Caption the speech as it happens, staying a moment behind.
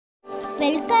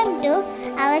Welcome to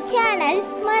our channel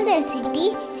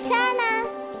mothercitysana.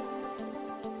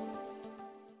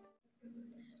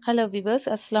 Hello viewers,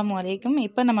 assalamu alaikum.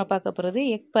 இப்போ நம்ம பார்க்க போகிறது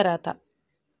எக் பராத்தா.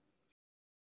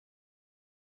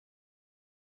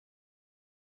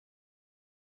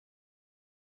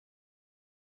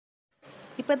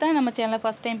 இப்போ தான் நம்ம சேனலை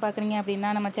ஃபர்ஸ்ட் டைம் பார்க்குறீங்க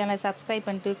அப்படின்னா நம்ம சேனலை சப்ஸ்கிரைப்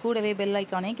பண்ணிட்டு கூடவே பெல்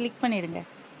ஐக்கானை கிளிக் பண்ணிடுங்க.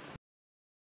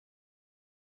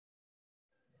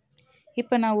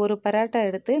 இப்போ நான் ஒரு பராட்டா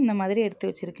எடுத்து இந்த மாதிரி எடுத்து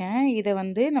வச்சுருக்கேன். இதை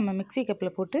நம்ம மிக்ஸி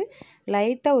கப்பில் போட்டு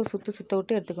லைட்டாக ஒரு சுற்ற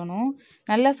விட்டு எடுத்துக்கணும்.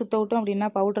 நல்லா சுற்ற விட்டோம் அப்படின்னா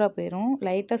பவுடராக போயிடும்.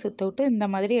 லைட்டாக சுற்ற விட்டு இந்த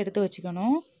மாதிரி எடுத்து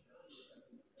வச்சுக்கணும்.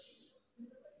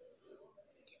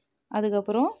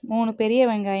 அதுக்கப்புறம் 3 பெரிய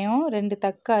வெங்காயம், 2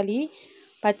 தக்காளி,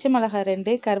 பச்சை மிளகாய்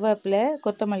 2, கருவேப்பிலை,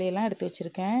 கொத்தமல்லி எல்லாம் எடுத்து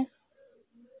வச்சுருக்கேன்.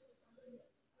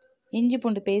 இஞ்சி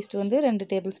பூண்டு பேஸ்ட்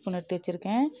 2 டேபிள் ஸ்பூன் எடுத்து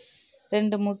வச்சுருக்கேன்.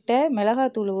 2 முட்டை,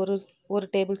 மிளகாத்தூள் ஒரு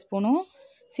டேபிள் ஸ்பூனும்,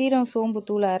 சீரகம் சோம்பு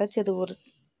தூள் அரைச்சது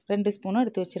 2 ஸ்பூனும்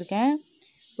எடுத்து வச்சுருக்கேன்.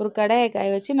 ஒரு கடாயை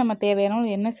காய வச்சு நம்ம தேவையான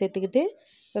எண்ணெய் சேர்த்துக்கிட்டு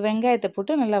இப்போ வெங்காயத்தை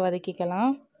போட்டு நல்லா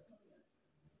வதக்கிக்கலாம்.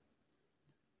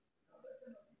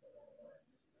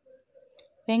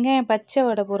 வெங்காயம் பச்சை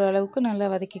வடை போகிற அளவுக்கு நல்லா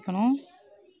வதக்கிக்கணும்.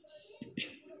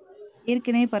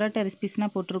 ஏற்கனவே பரோட்டா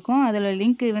ரெசிபிஸ்னால் போட்டிருக்கோம். அதில்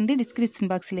லிங்க்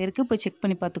டிஸ்கிரிப்ஷன் பாக்ஸில் இருக்குது, போய் செக்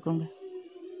பண்ணி பார்த்துக்கோங்க.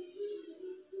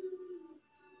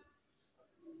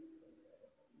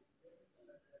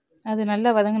 அது நல்லா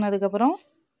வதங்கினதுக்கப்புறம்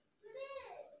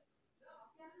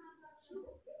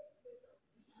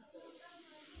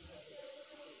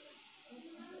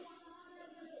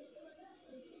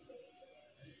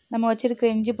நம்ம வச்சுருக்கிற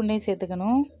இஞ்சி பூண்டையும்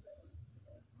சேர்த்துக்கணும்.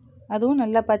 அதுவும்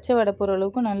நல்லா பச்சை வடை போகிற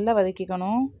அளவுக்கு நல்லா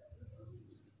வதக்கிக்கணும்.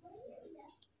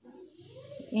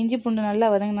 இஞ்சி பூண்டு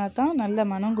நல்லா வதங்கினா தான் நல்ல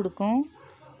மனம் கொடுக்கும்.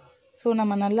 ஸோ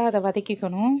நம்ம நல்லா அதை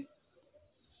வதக்கிக்கணும்.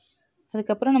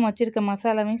 அதுக்கப்புறம் நம்ம வச்சுருக்க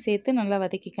மசாலாவையும் சேர்த்து நல்லா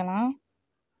வதக்கிக்கலாம்.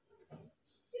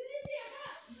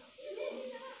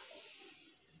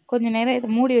 கொஞ்சம் நேரம் இதை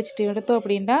மூடி வச்சுட்டு எடுத்தோம்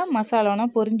அப்படின்னா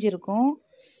மசாலாலாம் பொரிஞ்சிருக்கும்.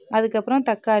 அதுக்கப்புறம்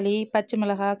தக்காளி, பச்சை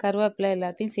மிளகாய், கருவேப்பிலை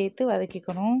எல்லாத்தையும் சேர்த்து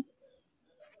வதக்கிக்கணும்.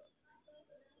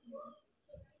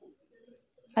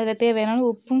 அதில் தேவையான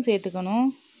உப்பும் சேர்த்துக்கணும்.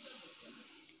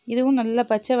 இதுவும் நல்லா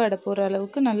பச்சை வடை போகிற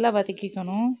அளவுக்கு நல்லா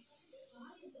வதக்கிக்கணும்.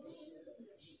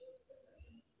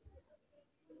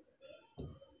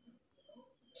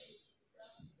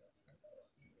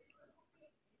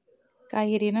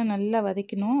 காய்கறியெல்லாம் நல்லா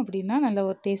வதக்கணும், அப்படின்னா நல்ல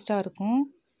ஒரு டேஸ்ட்டாக இருக்கும்.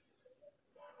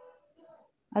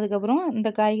 அதுக்கப்புறம் இந்த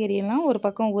காய்கறியெல்லாம் ஒரு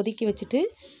பக்கம் ஒதுக்கி வச்சுட்டு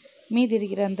மீதி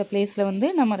இருக்கிற அந்த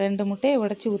பிளேஸில் நம்ம 2 முட்டையை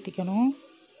உடச்சி ஊற்றிக்கணும்.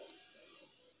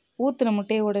 ஊற்றின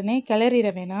முட்டையை உடனே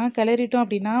கிளறிட வேணாம். கிளறிட்டோம்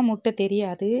அப்படின்னா முட்டை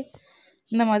தெரியாது.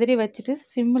 இந்த மாதிரி வச்சுட்டு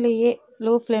சிம்லேயே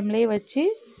லோ ஃப்ளேம்லேயே வச்சு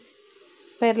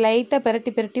லைட்டாக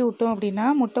பெரட்டி விட்டோம் அப்படின்னா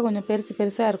முட்டை கொஞ்சம்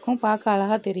பெருசாக இருக்கும், பார்க்க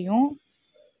அழகாக தெரியும்.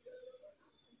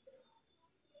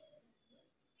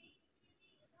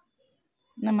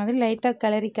 இந்த மாதிரி லைட்டாக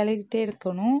கிளறிக்கிட்டே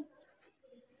இருக்கணும்.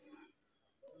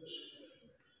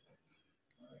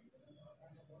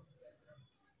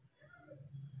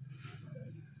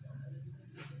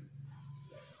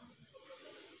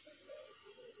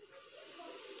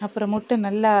 அப்புறம் முட்டை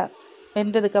நல்லா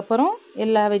வெந்ததுக்கப்புறம்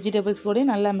எல்லா வெஜிடபிள்ஸ்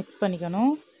கூடயும் நல்லா மிக்ஸ்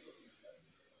பண்ணிக்கணும்.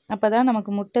 அப்போ தான்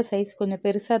நமக்கு முட்டை சைஸ் கொஞ்சம்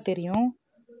பெருசாக தெரியும்.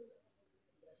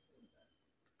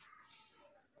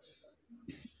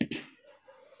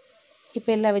 இப்போ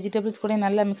எல்லா வெஜிடபிள்ஸ் கூடயும்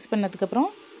நல்லா மிக்ஸ்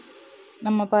பண்ணதுக்கப்புறம்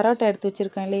நம்ம பரோட்டா எடுத்து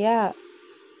வச்சுருக்கோம் இல்லையா,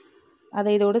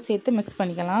 அதை இதோடு சேர்த்து மிக்ஸ்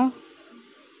பண்ணிக்கலாம்.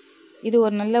 இது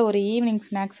ஒரு நல்ல ஒரு ஈவினிங்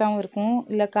ஸ்நாக்ஸாகவும் இருக்கும்,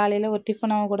 இல்லை காலையில் ஒரு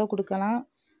டிஃபனாகவும் கூட கொடுக்கலாம்.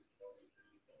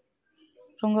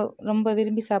 ரொம்ப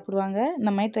விரும்பி சாப்பிடுவாங்க.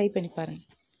 இந்த மாதிரி ட்ரை பண்ணி பாருங்கள்.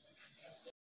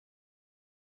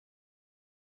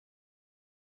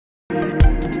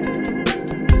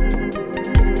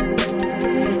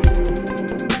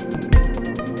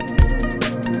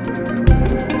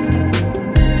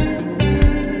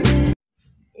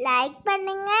 லைக்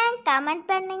பண்ணுங்க, கமெண்ட்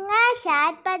பண்ணுங்க,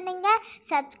 ஷேர் பண்ணுங்க,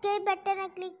 சப்ஸ்கிரைப் பட்டனை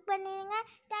கிளிக் பண்ணிடுங்க.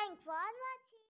 தேங்க்ஸ் ஃபார் வாட்சிங்.